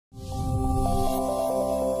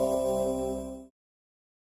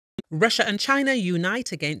Russia and China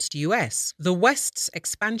unite against US. The West's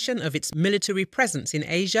expansion of its military presence in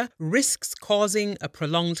Asia risks causing a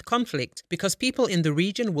prolonged conflict because people in the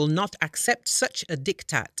region will not accept such a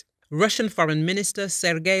diktat. Russian Foreign Minister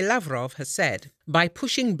Sergei Lavrov has said, by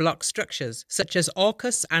pushing bloc structures such as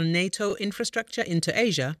AUKUS and NATO infrastructure into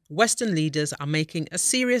Asia, Western leaders are making a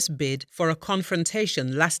serious bid for a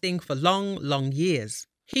confrontation lasting for long years.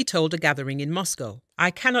 He told a gathering in Moscow, I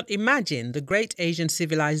cannot imagine the great Asian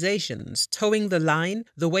civilizations towing the line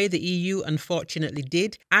the way the EU unfortunately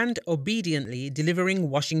did and obediently delivering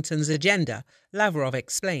Washington's agenda, Lavrov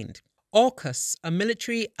explained. AUKUS, a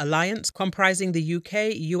military alliance comprising the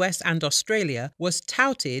UK, US and Australia, was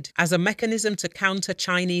touted as a mechanism to counter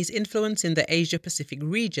Chinese influence in the Asia-Pacific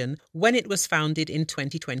region when it was founded in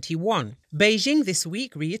 2021. Beijing this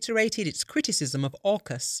week reiterated its criticism of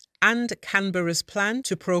AUKUS and Canberra's plan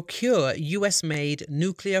to procure US-made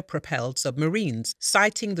nuclear-propelled submarines,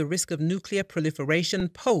 citing the risk of nuclear proliferation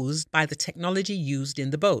posed by the technology used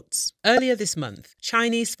in the boats. Earlier this month,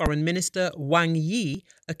 Chinese Foreign Minister Wang Yi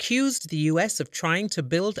accused the US of trying to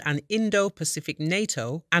build an Indo-Pacific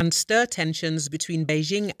NATO and stir tensions between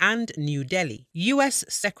Beijing and New Delhi. US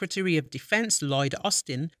Secretary of Defense Lloyd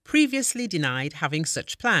Austin previously denied having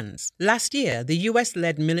such plans. Last year, the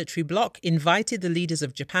US-led military bloc invited the leaders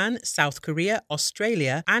of Japan, South Korea,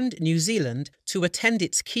 Australia and New Zealand to attend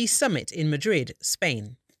its key summit in Madrid,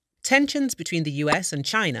 Spain. Tensions between the US and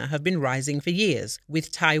China have been rising for years,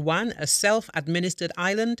 with Taiwan, a self-administered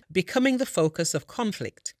island, becoming the focus of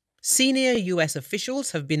conflict. Senior US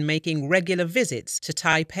officials have been making regular visits to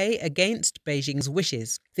Taipei against Beijing's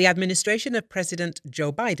wishes. The administration of President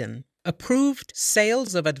Joe Biden approved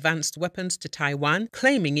sales of advanced weapons to Taiwan,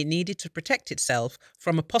 claiming it needed to protect itself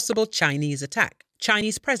from a possible Chinese attack.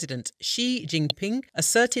 Chinese President Xi Jinping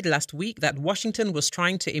asserted last week that Washington was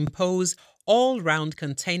trying to impose all-round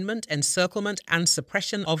containment, encirclement and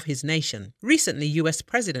suppression of his nation. Recently, US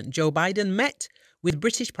President Joe Biden met with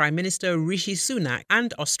British Prime Minister Rishi Sunak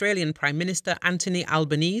and Australian Prime Minister Anthony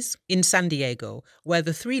Albanese in San Diego, where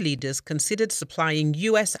the three leaders considered supplying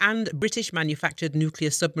US and British-manufactured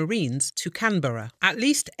nuclear submarines to Canberra. At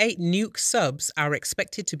least 8 nuke subs are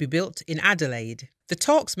expected to be built in Adelaide. The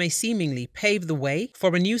talks may seemingly pave the way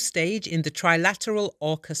for a new stage in the trilateral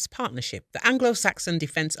AUKUS partnership. The Anglo-Saxon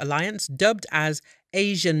Defence Alliance, dubbed as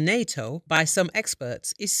Asian NATO by some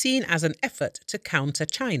experts, is seen as an effort to counter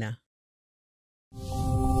China.